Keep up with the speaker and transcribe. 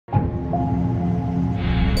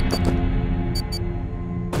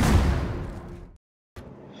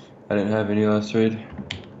I didn't have any last raid.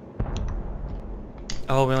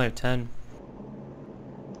 Oh, we only have 10.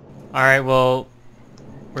 Alright, well,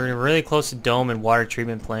 we're really close to Dome and water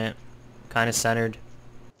treatment plant. Kind of centered.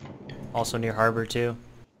 Also near harbor, too.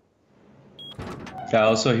 Yeah, I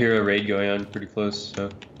also hear a raid going on pretty close, so...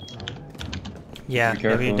 Yeah,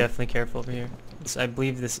 be be definitely careful over here. I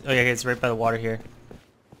believe this... Oh yeah, it's right by the water here.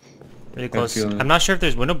 Really close. I'm not sure if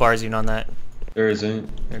there's window bars even on that. There isn't.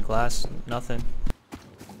 Or glass. Nothing.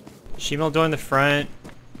 Sheetmetal door in the front.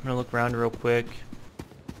 I'm gonna look around real quick.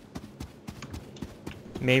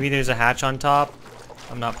 Maybe there's a hatch on top.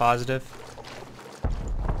 I'm not positive.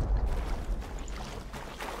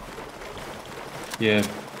 Yeah,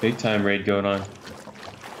 big time raid going on.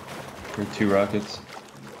 For 2 rockets.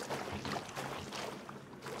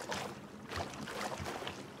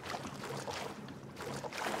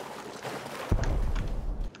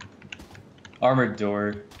 Armored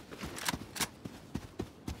door.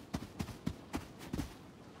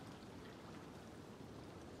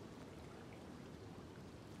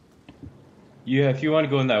 Yeah, if you want to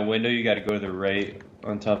go in that window, you got to go to the right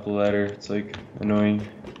on top of the ladder. It's like annoying.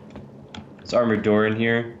 It's armored door in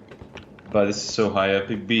here, but this is so high up.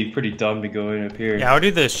 It'd be pretty dumb to go in up here. Yeah, I'll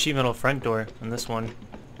do the sheet metal front door on this one.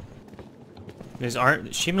 There's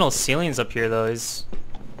sheet metal ceilings up here though.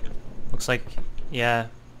 Looks like, yeah,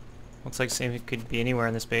 looks like same. It could be anywhere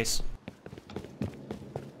in this base.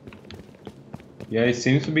 Yeah, he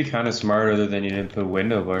seems to be kind of smart. Other than you didn't put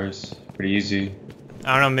window bars. Pretty easy.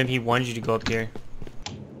 I don't know. Maybe he wanted you to go up here.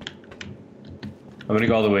 I'm gonna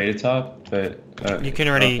go all the way to top, but you can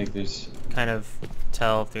already I don't think there's... kind of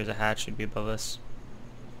tell if there's a hatch should be above us,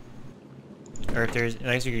 or if there's.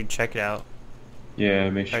 I guess you could check it out. Yeah,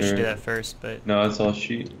 make sure. I should do that first, but no, it's all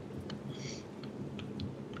sheet.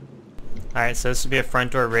 All right, so this would be a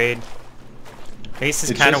front door raid. Base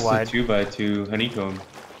is kind of wide. It's just a 2x2 honeycomb.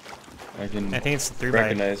 I think it's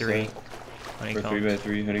 3x3 honeycomb. Or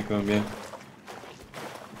 3x3 honeycomb, yeah.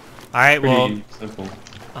 All right, pretty well, simple.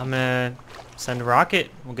 I'm gonna send a rocket.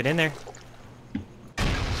 We'll get in there.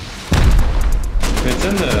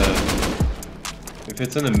 If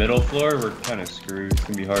it's in the middle floor, we're kind of screwed. It's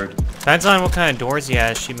gonna be hard. Depends on what kind of doors he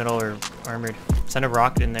has, sheet metal or armored. Send a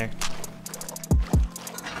rocket in there.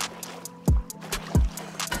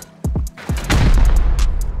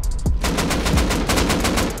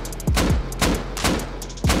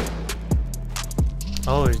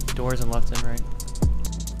 Oh, there's doors on left and right.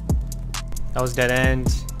 That was dead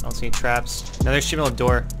end. I don't see any traps. Another sheet metal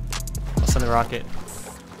door. I'll send the rocket.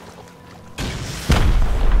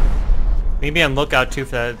 Maybe on lookout too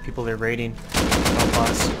for the people they're raiding. Help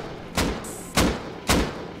us.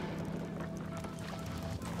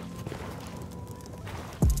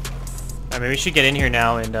 Alright, maybe we should get in here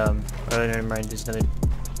now and oh, never mind. There's another.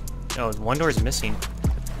 Oh, one door is missing.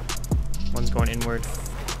 One's going inward.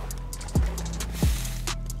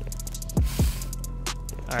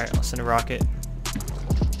 Alright, I'll send a rocket.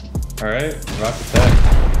 Alright, rocket that.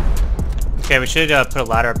 Okay, we should put a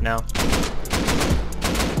ladder up now.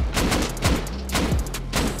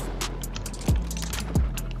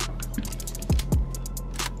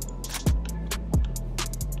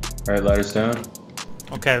 Alright, ladder's down.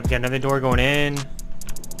 Okay, we got another door going in.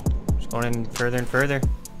 Just going in further and further.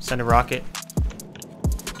 Send a rocket.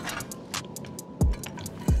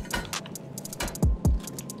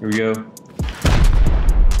 Here we go.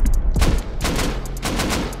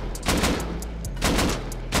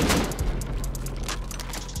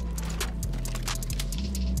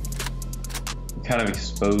 Kind of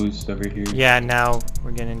exposed over here. Yeah, now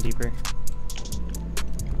we're getting in deeper.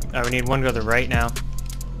 We need one to go to the right now.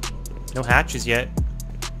 No hatches yet.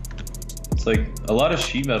 It's like a lot of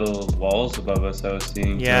sheet metal walls above us I was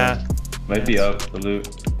seeing. Yeah. So might be up for loot.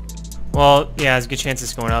 Well, yeah, there's a good chance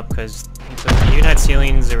it's going up because you even had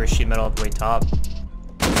ceilings that were sheet metal up the way top.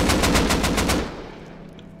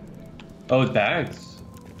 Oh, bags.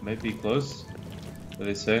 Might be close. What do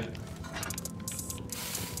they say?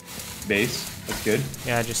 Base. That's good.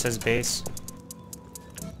 Yeah, it just says base.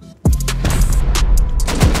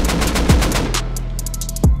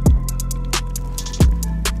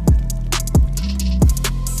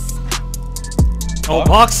 Oh,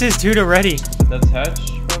 boxes, dude, already. That's hatch,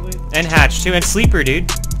 probably? And hatch, too. And sleeper, dude.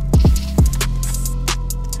 2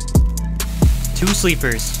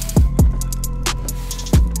 sleepers.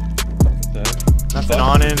 Nothing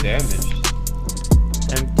on him. Damaged.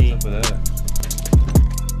 Empty. What's up with that?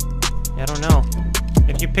 Yeah, I don't know.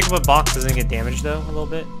 If you pick up a box, doesn't it get damaged, though, a little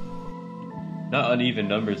bit? Not uneven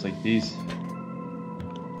numbers like these.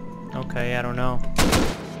 Okay, I don't know.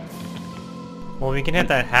 Well, we can hit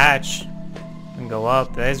that hatch and go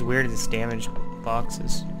up. That is weird, this damaged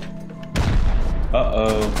boxes.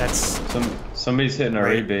 Uh-oh. That's Somebody's hitting our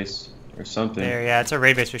Right. raid base or something. there. Yeah, it's a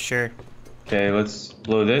raid base for sure. Okay, let's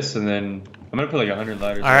blow this and then I'm gonna put like 100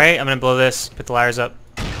 ladders. All right, I'm gonna blow this. Put the ladders up.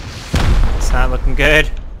 It's not looking good.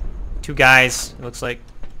 2 guys. It looks like.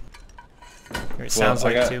 Or it sounds I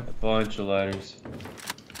like got 2. a bunch of ladders.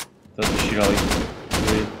 They'll just shoot all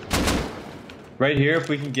these. Right here, if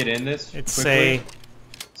we can get in this It's quickly,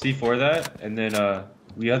 C4 that, and then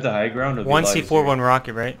we have the high ground. It'll be a one lot C4, easier. 1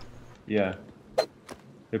 rocket, right? Yeah.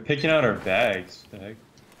 They're picking out our bags. What the heck?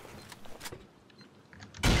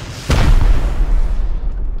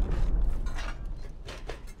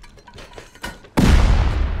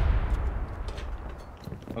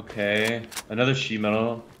 Okay, another sheet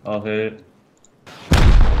metal. I'll hit it.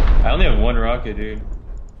 I only have 1 rocket, dude.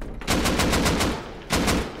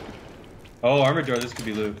 Oh, armor door. This could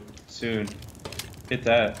be loot soon. Hit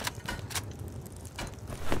that.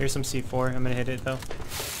 Here's some C4. I'm gonna hit it though.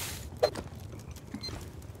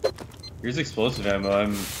 Here's explosive ammo.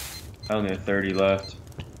 I only have 30 left.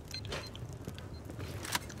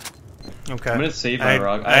 Okay. I'm gonna save my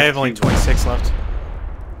rocket. I have only 26 left.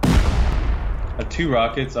 I have 2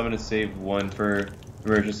 rockets. I'm gonna save 1 for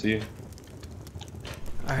emergency.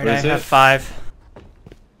 Alright, What I is it? have 5.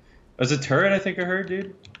 There's a turret I think I heard,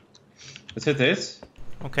 dude. Let's hit this.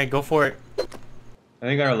 Okay, go for it. I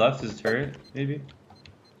think on our left is a turret, maybe.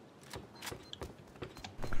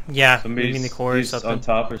 Yeah, Somebody's maybe in the core or he's something. on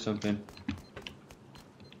top or something.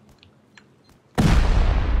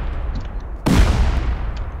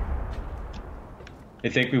 I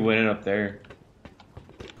think we went in up there.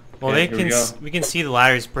 Well, Okay, they here can. We can see the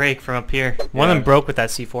ladders break from up here. One of Yeah. them broke with that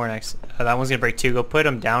C4 next. That one's gonna break too. Go put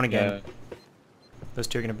them down again. Yeah. Those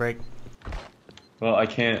 2 are gonna break. Well, I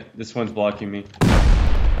can't. This one's blocking me.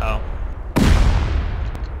 Oh.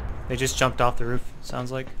 They just jumped off the roof.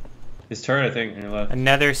 Sounds like This turret, I think, on your left.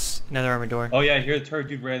 another armor door. Oh yeah, I hear the turret,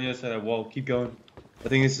 dude, right on the other side of that wall. Keep going. I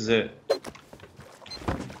think this is it.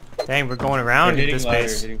 Dang, we're going around They're at this ladder,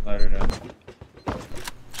 base. hitting ladder now.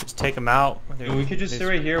 Just take them out. Dude, we could just sit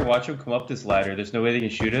right here, watch them come up this ladder. There's no way they can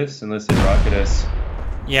shoot us unless they rocket us.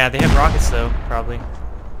 Yeah, they have rockets though, probably.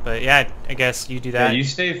 But yeah, I guess you do Yeah, that. you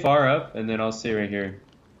stay far up, and then I'll stay right here.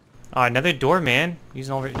 Oh, another door, man.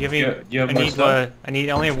 Using over. Do you have any? You have I more need. stuff? I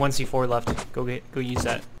only have 1 C4 left. Go use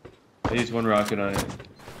that. I use 1 rocket on it.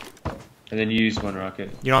 And then you use 1 rocket.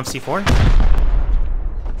 You don't have C4?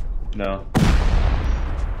 No.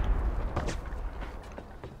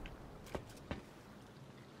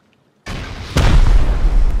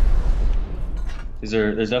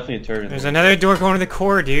 There's definitely a turret in There's there. another door going to the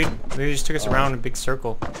core, dude. They just took us around in a big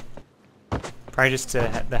circle. Probably just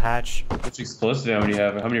to the hatch. Which explosive ammo do you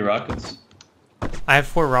have? How many rockets? I have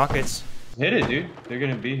 4 rockets. Hit it, dude. They're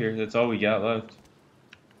gonna be here. That's all we got left.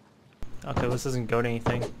 Okay, this doesn't go to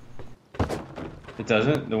anything. It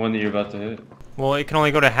doesn't? The one that you're about to hit? Well, it can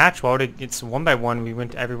only go to hatch. Why would it? It's 1 by 1. We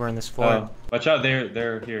went everywhere on this floor. Oh, watch out.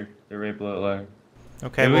 They're here. They're right below the ladder.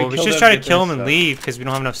 Okay, Maybe well, we we kill should just them, try to get kill their them and stuff. leave because we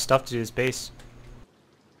don't have enough stuff to do this base.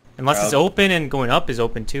 Unless it's Probably. open and going up is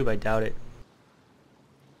open too, but I doubt it.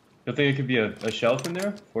 You think it could be a shelf in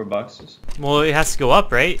there? 4 boxes. Well, it has to go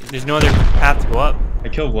up, right? There's no other path to go up. I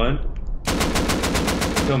killed 1.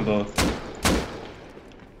 Kill them both.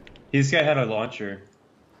 This guy had a launcher.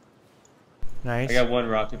 Nice. I got 1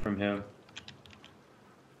 rocket from him.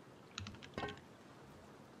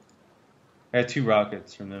 I had 2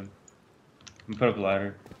 rockets from them. I'm gonna put up a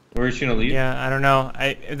ladder. Where are you gonna leave? Yeah, I don't know.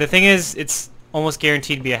 The thing is, it's almost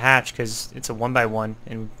guaranteed to be a hatch because it's a 1 by 1,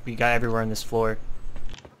 and we got everywhere on this floor.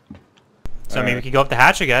 So I mean, we Alright. could go up the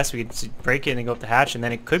hatch, I guess. We could break it and then go up the hatch, and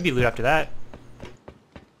then it could be loot after that.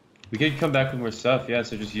 We could come back with more stuff, yeah,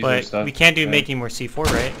 so just use our But stuff. we can't do Yeah. making more C4,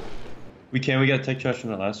 right? We can, we got tech trash from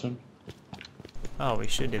that last one. Oh, we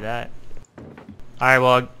should do that. Alright,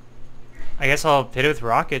 well, I guess I'll hit it with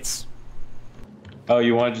rockets. Oh,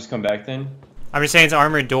 you wanna just come back then? I'm just saying it's an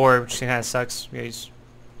armored door, which kind of sucks. We gotta use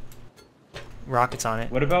rockets on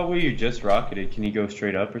it. What about where you just rocketed? Can you go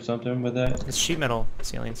straight up or something with that? It's sheet metal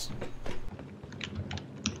ceilings.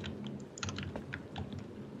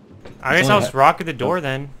 I guess only I'll just rocket the door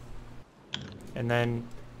then. And then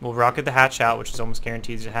we'll rocket the hatch out, which is almost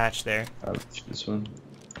guaranteed there's a hatch there. Ouch, this one.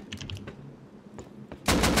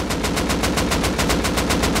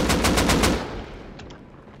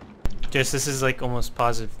 Just, this is like almost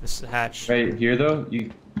positive, this is a hatch. Right here though,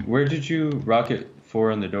 where did you rocket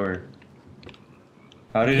 4 on the door?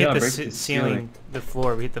 How We did it hit not the break the ceiling, the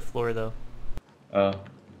floor. We hit the floor though. Oh.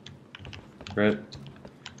 Rip.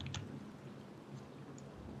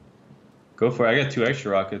 Go for it. I got 2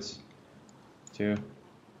 extra rockets. 2.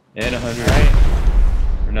 And 100.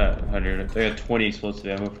 Alright. Or not 100. I got 20 explosive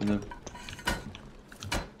ammo from them.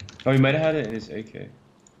 Oh, he might have had it in his AK. Yeah,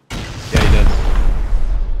 he does.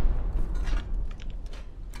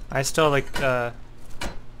 I still have like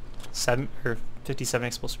 7 or 57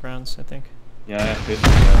 explosive rounds, I think. Yeah, I have 50.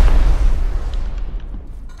 Yeah.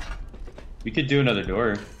 We could do another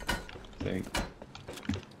door, I think.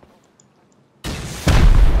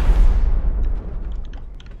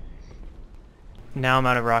 Now I'm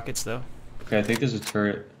out of rockets though. Okay, I think there's a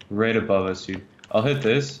turret right above us, dude. I'll hit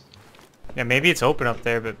this. Yeah, maybe it's open up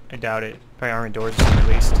there, but I doubt it. Probably armored doors at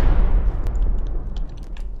least.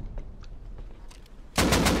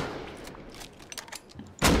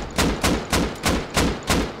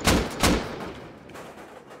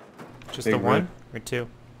 Just Big the one rip. or two?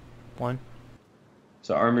 One. It's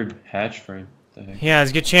an armored hatch frame. What the heck? Yeah, there's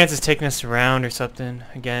a good chance it's taking us around or something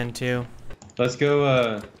again too. Let's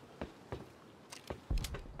go.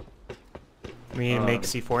 We need to make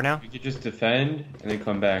C4 now. We could just defend and then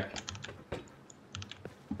come back.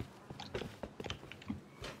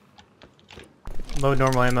 Load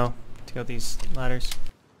normal ammo to go these ladders.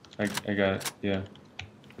 I got it. Yeah.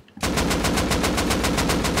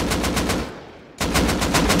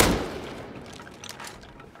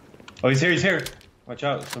 Oh, he's here. He's here. Watch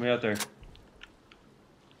out. Somebody out there.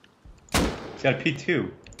 He's got a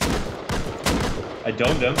P2. I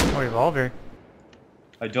domed him. Oh, revolver.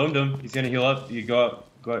 I domed him. He's gonna heal up. You go up.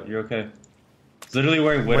 Go up. You're okay. He's literally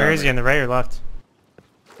wearing wood Where is he, armor. on the right or left?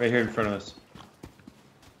 Right here in front of us.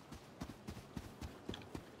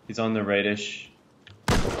 He's on the rightish.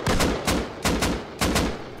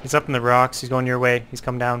 He's up in the rocks. He's going your way. He's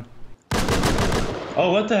come down.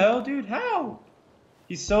 Oh, what the hell, dude? How?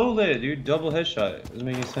 He's so lit, dude. Double headshot. Doesn't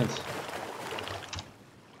make any sense.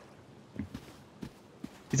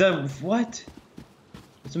 He's at what?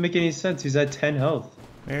 Doesn't make any sense. He's at 10 health.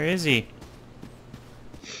 Where is he?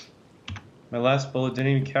 My last bullet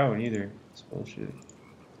didn't even count either. It's bullshit.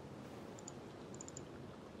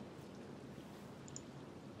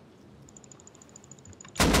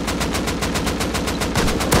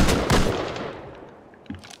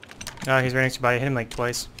 Oh, he's right next to your body. Hit him like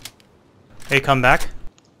twice. Hey, come back.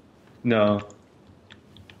 No.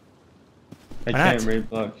 I Why can't not? raid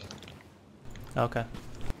block. Okay.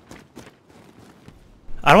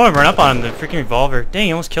 I don't want to run up on him. The freaking revolver. Dang,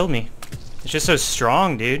 he almost killed me. It's just so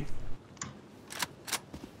strong, dude.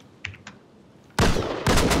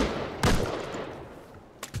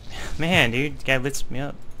 Man, dude, this guy lifts me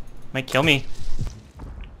up. Might kill me.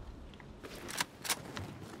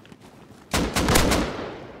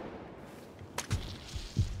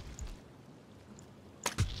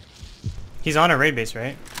 He's on a raid base,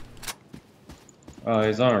 right? Oh,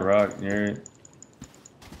 he's on a rock near it.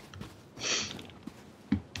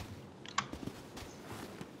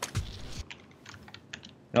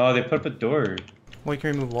 Oh, they put up a door. Well, you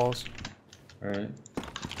can remove walls. Alright.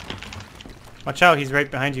 Watch out, he's right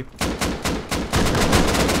behind you.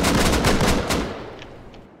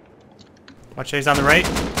 Watch out, he's on the right.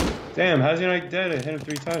 Damn, how's he not dead? I hit him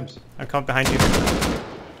 3 times. I'll come up behind you.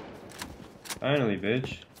 Finally,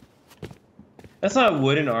 bitch. That's not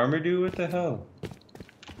wooden armor, dude. What the hell?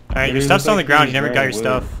 Alright, your Literally stuff's look on the like ground. he's You never got your wearing wood.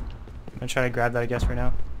 stuff. I'm gonna try to grab that, I guess, for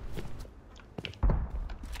now.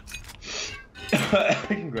 I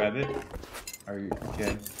can grab it. Are you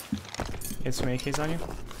okay? Get some AKs on you.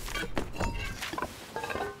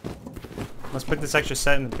 Let's put this extra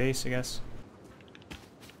set in the base, I guess.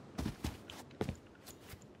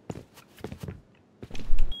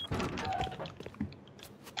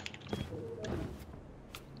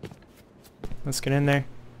 Let's get in there.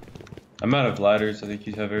 I'm out of ladders. I think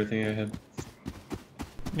you have everything I had.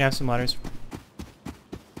 Yeah, some ladders.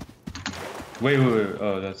 Wait.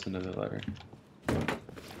 Oh, that's another ladder.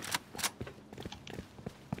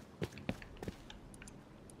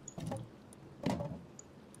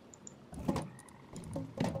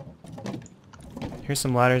 Here's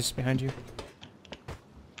some ladders behind you.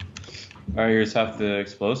 Alright, here's half the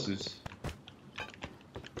explosives.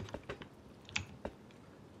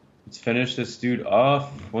 Let's finish this dude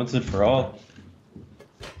off once and for all.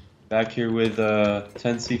 Back here with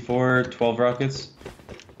 10 C4, 12 rockets.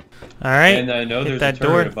 Alright. And I know hit there's a that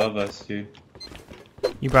turret door. above us, dude.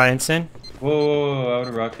 You brought Ensign? Whoa, I would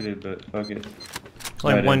have rocketed, but fuck it. There's No,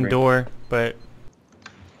 I only didn't one bring- door, but...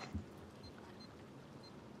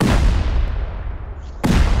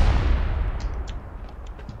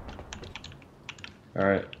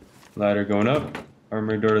 Alright, ladder going up.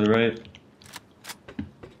 Armored door to the right.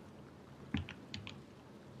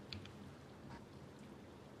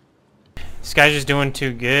 This guy's just doing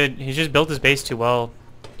too good. He just built his base too well.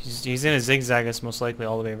 He's in a zigzag us most likely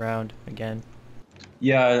all the way around again.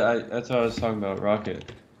 Yeah, that's what I was talking about,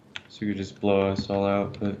 rocket. So you could just blow us all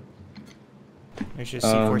out, but There's just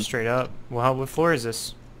C4 straight up. Well, what floor is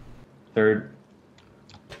this? Third.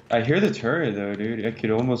 I hear the turret though, dude. I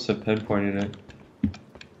could almost have pinpointed it.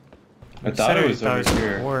 I thought it was over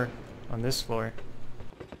here. Or on this floor.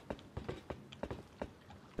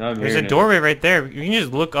 No, There's a doorway right there. You can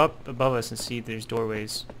just look up above us and see there's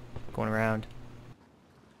doorways going around.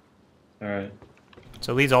 Alright.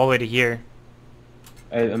 So it leads all the way to here.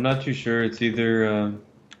 I'm not too sure. It's either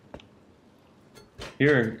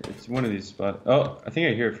here. It's one of these spots. Oh, I think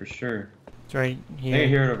I hear it for sure. It's right here. I think I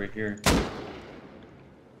hear it over here.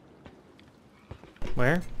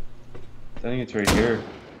 Where? I think it's right here.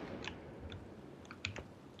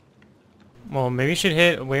 Well, maybe you should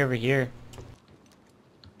hit way over here.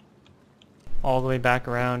 All the way back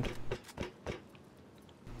around.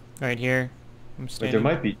 Right here. I'm Wait, standing. there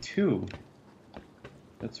might be two.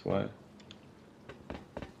 That's why.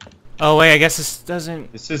 Oh wait, I guess this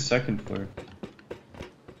doesn't... This is second floor.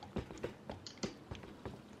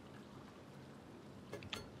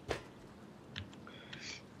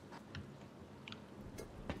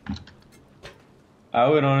 I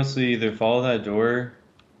would honestly either follow that door,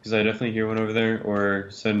 because I definitely hear one over there, or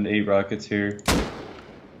send 8 rockets here.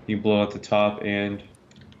 You can blow out the top and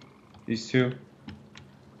these two.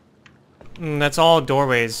 That's all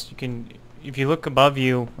doorways. You can... If you look above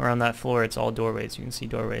you or on that floor, it's all doorways. You can see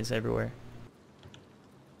doorways everywhere.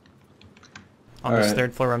 On this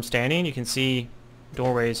third floor where I'm standing, you can see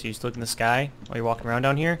doorways. You just look in the sky while you're walking around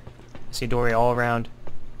down here. You see a doorway all around.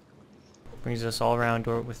 Brings us all around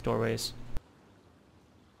with doorways.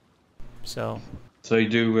 So you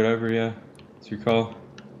do whatever, yeah. It's your call.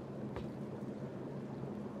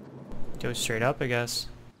 Go straight up, I guess.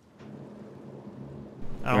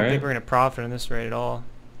 I don't think we're gonna profit on this raid at all.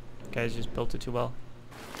 Guys just built it too well.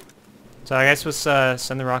 So I guess let's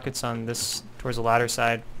send the rockets on this towards the ladder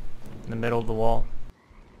side, in the middle of the wall.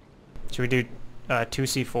 Should we do 2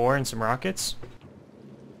 C4 and some rockets?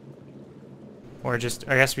 Or just,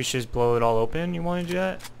 I guess we should just blow it all open. You want to do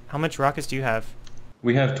that? How much rockets do you have?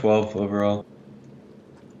 We have 12 overall.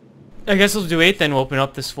 I guess we'll do 8 then. We'll open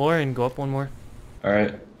up this floor and go up one more.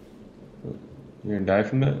 Alright. You're gonna die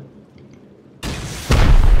from that?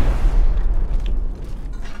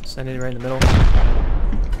 Send it right in the middle.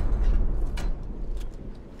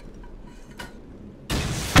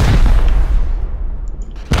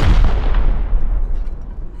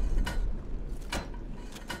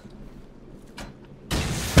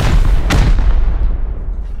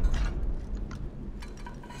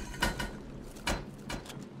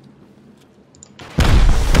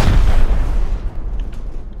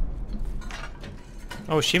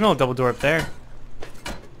 Oh, sheetmetal double door up there.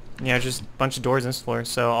 Yeah, just a bunch of doors in this floor.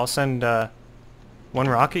 So I'll send 1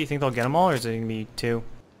 rocket. You think they'll get them all, or is it gonna be 2?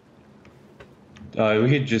 We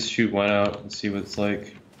could just shoot 1 out and see what it's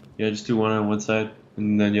like. Yeah, just do 1 on one side,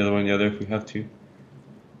 and then the other one on the other if we have to.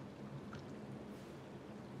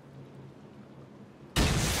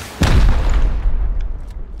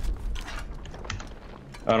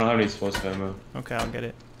 I don't have any explosive ammo. Okay, I'll get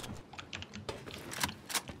it.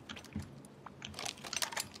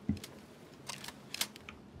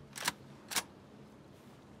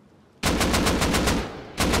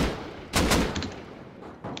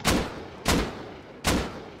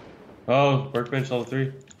 Oh, workbench level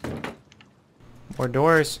 3. More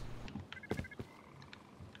doors.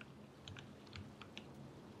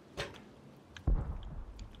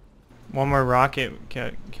 One more rocket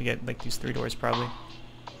could get like these 3 doors probably.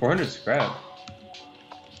 400 scrap.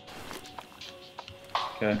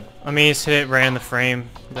 Okay. Let me just hit it right on the frame,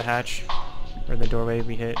 the hatch, or the doorway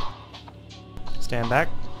we hit. Stand back.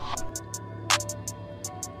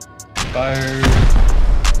 Fire.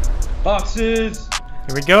 Boxes!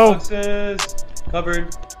 Here we go! Boxes!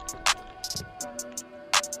 Cupboard.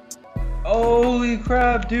 Holy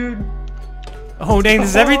crap, dude! Oh dang, this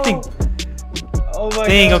is everything! Oh my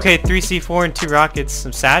Dang, god. okay, 3 C4 and 2 rockets,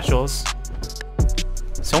 some satchels.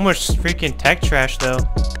 So much freaking tech trash though.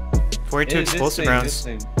 42 explosive rounds.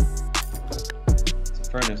 It's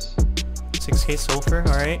a furnace. 6k sulfur,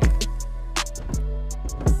 alright.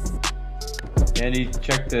 And you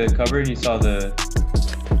checked the cupboard and you saw the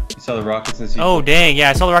rockets in the C4. Oh dang,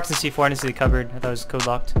 yeah, I saw the rockets in C4, I didn't see the cupboard. I thought it was code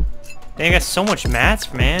locked. Dang, I got so much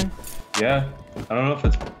mats, man. Yeah. I don't know if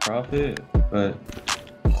it's profit, but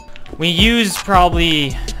We used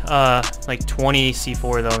probably like 20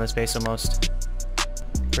 C4 though in this base almost.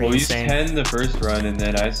 Pretty we used insane. 10 the first run, and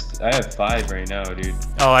then I have 5 right now, dude.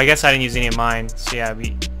 Oh, I guess I didn't use any of mine. So yeah,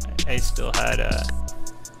 I still had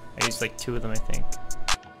I used like 2 of them, I think.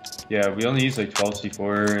 Yeah, we only used like 12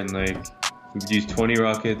 C4, and like we would use 20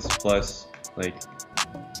 rockets plus like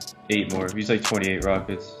 8 more. We used like 28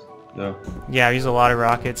 rockets. though. Yeah, we used a lot of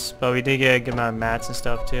rockets, but we did get a good amount of mats and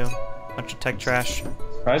stuff too. Bunch of tech trash.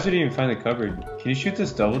 Surprised we didn't even find the cupboard. Can you shoot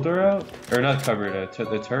this double door out? Or not cupboard,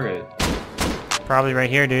 the turret. Probably right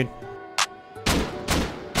here, dude.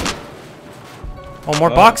 Oh, more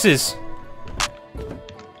boxes!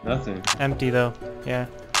 Nothing. Empty though, yeah.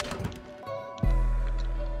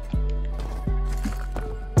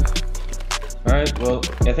 Alright, well,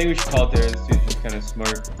 I think we should call it there. This dude's just kind of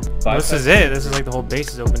smart. Well, this is it. This is like the whole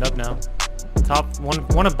base is opened up now. Top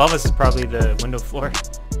one above us is probably the window floor.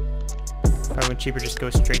 Probably when cheaper just go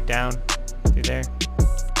straight down through there.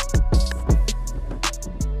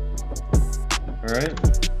 Alright.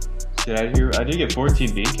 Let's get out of here. I did get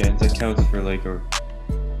 14 bean cans. That counts for like a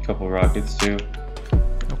couple rockets too.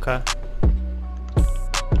 Okay.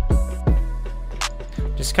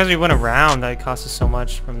 Just because we went around, that cost us so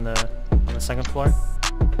much from on the second floor.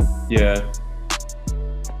 Yeah.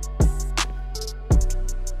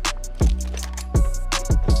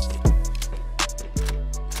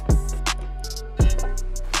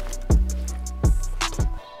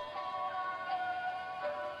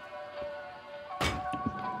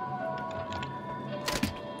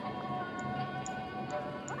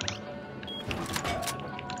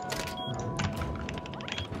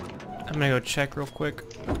 I'm gonna go check real quick.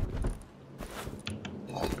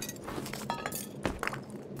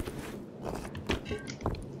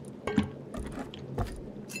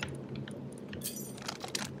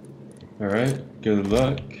 Alright, good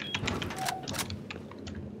luck.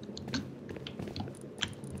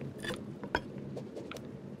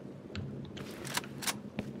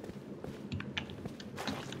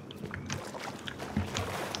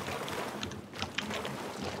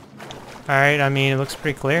 Alright, I mean, it looks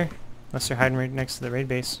pretty clear. Unless they're hiding right next to the raid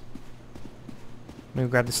base. I'm gonna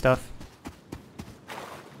grab the stuff.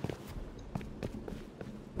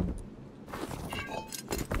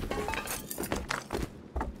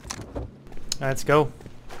 Let's go.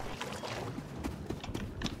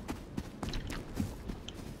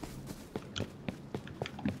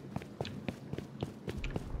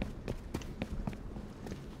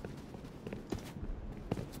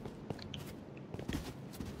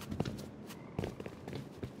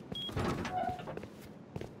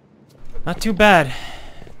 Not too bad.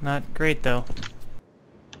 Not great though.